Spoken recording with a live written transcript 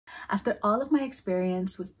After all of my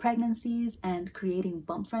experience with pregnancies and creating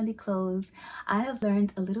bump-friendly clothes, I have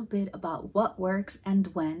learned a little bit about what works and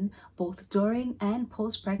when, both during and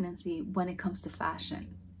post-pregnancy when it comes to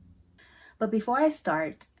fashion. But before I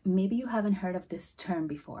start, maybe you haven't heard of this term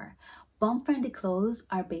before. Bump-friendly clothes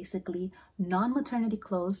are basically non-maternity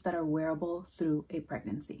clothes that are wearable through a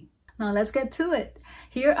pregnancy. Now let's get to it.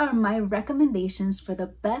 Here are my recommendations for the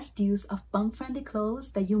best use of bump-friendly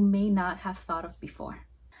clothes that you may not have thought of before.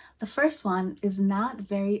 The first one is not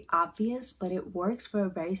very obvious, but it works for a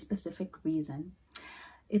very specific reason.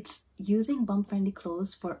 It's using bump-friendly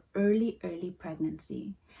clothes for early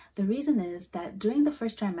pregnancy. The reason is that during the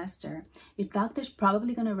first trimester, your doctor's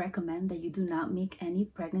probably going to recommend that you do not make any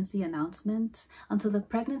pregnancy announcements until the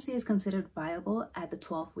pregnancy is considered viable at the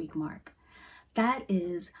 12-week mark. That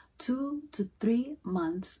is 2 to 3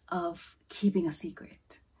 months of keeping a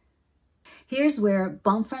secret. Here's where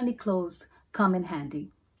bump-friendly clothes come in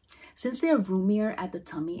handy. Since they're roomier at the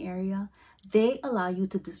tummy area, they allow you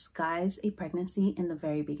to disguise a pregnancy in the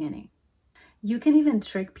very beginning. You can even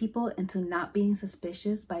trick people into not being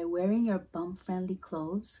suspicious by wearing your bump-friendly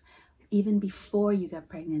clothes even before you get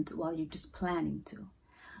pregnant while you're just planning to.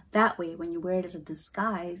 That way, when you wear it as a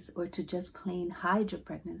disguise or to just plain hide your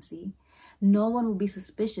pregnancy, no one will be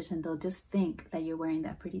suspicious and they'll just think that you're wearing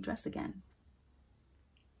that pretty dress again.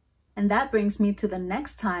 And that brings me to the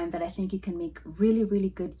next time that I think you can make really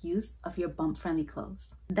good use of your bump-friendly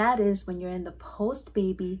clothes. That is when you're in the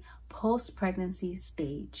post-baby, post-pregnancy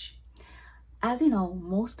stage. As you know,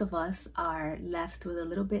 most of us are left with a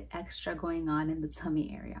little bit extra going on in the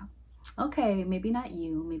tummy area. Okay, maybe not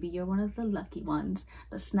you, maybe you're one of the lucky ones,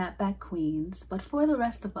 the snapback queens, but for the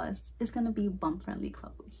rest of us, it's gonna be bump-friendly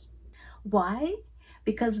clothes. Why?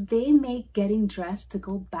 Because they make getting dressed to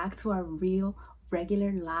go back to our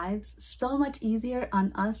regular lives so much easier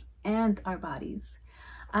on us and our bodies.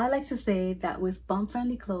 I like to say that with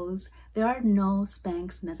bump-friendly clothes, there are no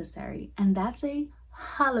Spanx necessary, and that's a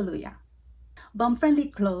hallelujah. Bump-friendly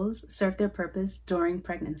clothes serve their purpose during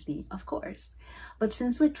pregnancy, of course, but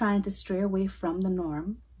since we're trying to stray away from the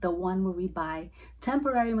norm, the one where we buy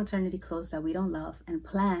temporary maternity clothes that we don't love and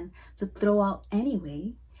plan to throw out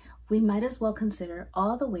anyway, we might as well consider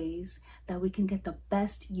all the ways that we can get the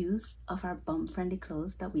best use of our bump-friendly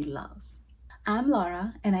clothes that we love. I'm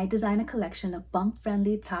Laura, and I design a collection of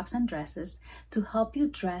bump-friendly tops and dresses to help you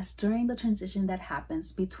dress during the transition that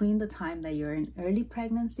happens between the time that you're in early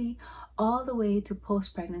pregnancy all the way to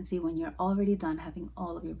post-pregnancy when you're already done having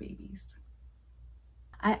all of your babies.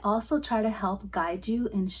 I also try to help guide you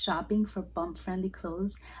in shopping for bump-friendly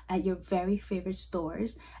clothes at your very favorite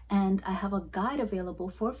stores, and I have a guide available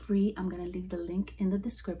for free. I'm going to leave the link in the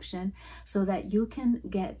description so that you can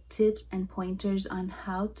get tips and pointers on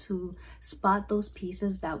how to spot those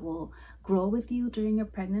pieces that will grow with you during your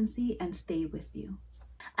pregnancy and stay with you.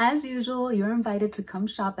 As usual, you're invited to come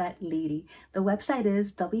shop at Lady. The website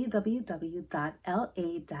is www.la-di.com,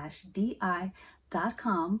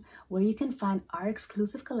 where you can find our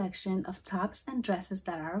exclusive collection of tops and dresses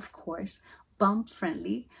that are, of course, bump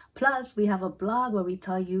friendly. Plus, we have a blog where we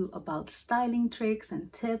tell you about styling tricks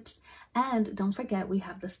and tips. And don't forget, we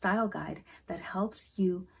have the style guide that helps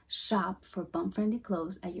you shop for bump friendly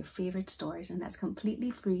clothes at your favorite stores, and that's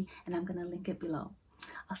completely free, and I'm going to link it below.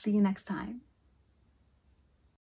 I'll see you next time.